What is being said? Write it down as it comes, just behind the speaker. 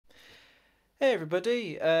Hey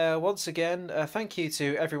everybody, once again, thank you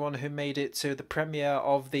to everyone who made it to the premiere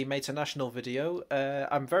of the Meta National video.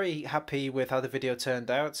 I'm very happy with how the video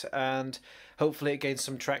turned out and hopefully it gains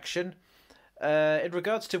some traction. In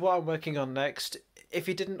regards to what I'm working on next, if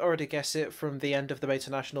you didn't already guess it from the end of the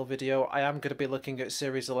Meta National video, I am going to be looking at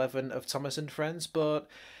Series 11 of Thomas and Friends, but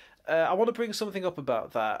I want to bring something up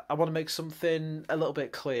about that. I want to make something a little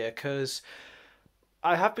bit clear, because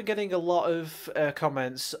I have been getting a lot of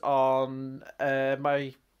comments on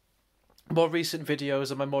my more recent videos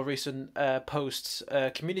and my more recent posts,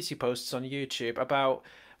 community posts on YouTube about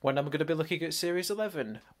when I'm going to be looking at Series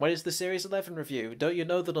 11. When is the Series 11 review? Don't you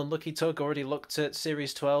know that Unlucky Tug already looked at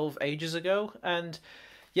Series 12 ages ago? And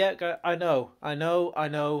yeah, I know. It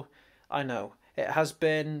has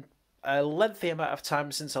been a lengthy amount of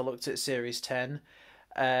time since I looked at Series 10.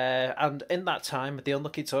 And in that time, the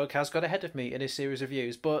Unlucky Tug has got ahead of me in his series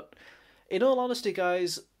reviews. But in all honesty,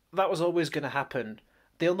 guys, that was always going to happen.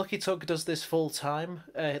 The Unlucky Tug does this full time,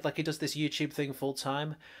 like he does this YouTube thing full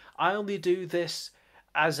time. I only do this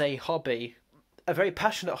as a hobby, a very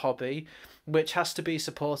passionate hobby, which has to be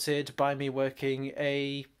supported by me working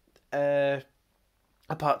a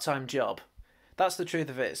part-time job. That's the truth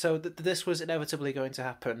of it. So this was inevitably going to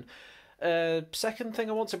happen. Second thing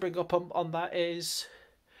I want to bring up on that is,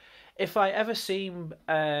 if I ever seem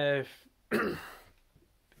like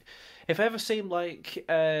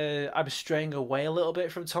I'm straying away a little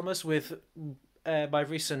bit from Thomas with my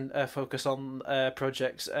recent focus on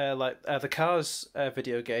projects like the Cars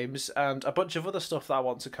video games and a bunch of other stuff that I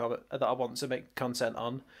want to make content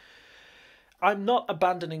on, I'm not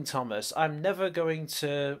abandoning Thomas. I'm never going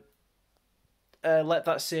to let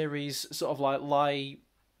that series sort of like lie.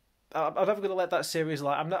 I'm never going to let that series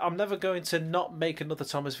lie. I'm never going to not make another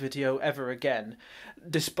Thomas video ever again,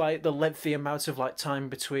 despite the lengthy amount of like time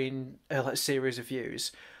between series of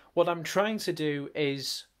views. What I'm trying to do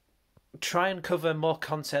is try and cover more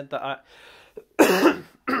content that I'm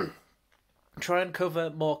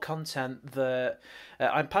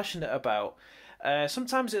passionate about.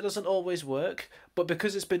 Sometimes it doesn't always work, but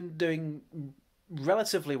because it's been doing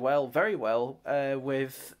relatively well, very well,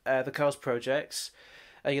 with the Cars projects,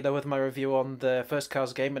 with my review on the first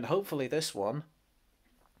Cars game and hopefully this one,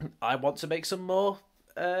 I want to make some more,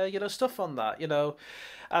 stuff on that,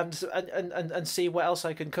 and see what else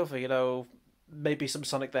I can cover, maybe some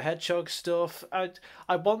Sonic the Hedgehog stuff. I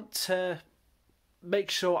want to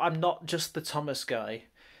make sure I'm not just the Thomas guy,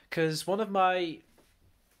 because one of my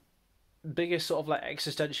biggest sort of like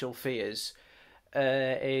existential fears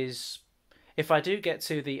is if I do get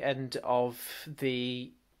to the end of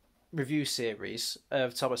the review series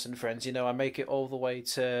of Thomas and Friends, I make it all the way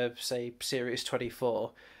to, say, Series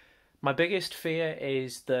 24. My biggest fear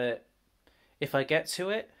is that if I get to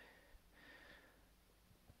it,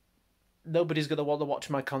 nobody's going to want to watch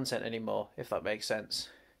my content anymore, if that makes sense.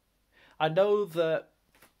 I know that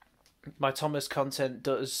my Thomas content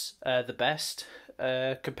does the best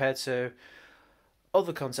compared to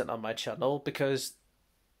other content on my channel, because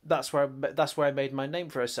that's where I made my name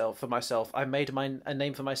for myself. I made a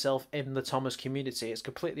name for myself in the Thomas community. It's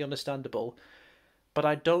completely understandable, but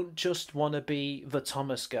I don't just want to be the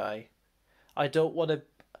Thomas guy. I don't want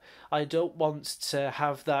to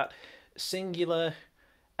have that singular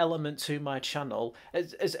element to my channel.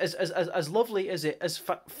 As lovely as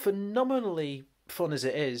phenomenally fun as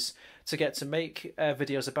it is to get to make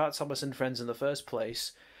videos about Thomas and Friends in the first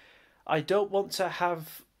place, I don't want to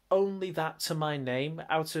have only that to my name,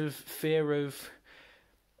 out of fear of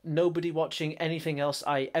nobody watching anything else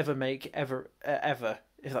I ever make ever,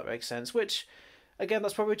 if that makes sense. Which, again,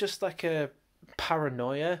 that's probably just like a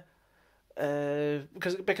paranoia,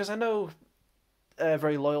 because I know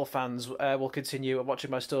very loyal fans will continue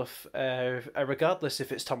watching my stuff regardless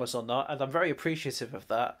if it's Thomas or not, and I'm very appreciative of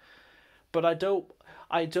that. But I don't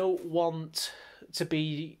want to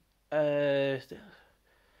be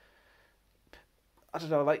I don't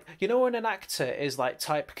know, like, when an actor is like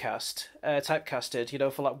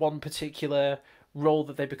typecasted, for like one particular role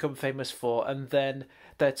that they become famous for, and then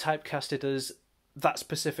they're typecasted as that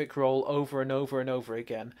specific role over and over and over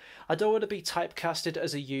again. I don't want to be typecasted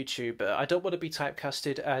as a YouTuber. I don't want to be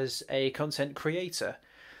typecasted as a content creator.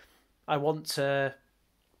 I want to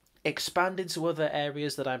expand into other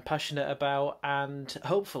areas that I'm passionate about, and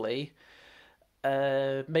hopefully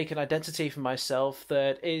make an identity for myself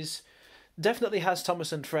that definitely has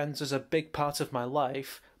Thomas and Friends as a big part of my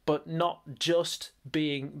life, but not just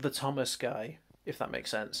being the Thomas guy, if that makes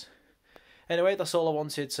sense. Anyway, that's all I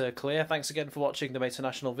wanted to clear. Thanks again for watching the Meta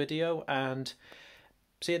National video, and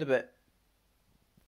see you in a bit.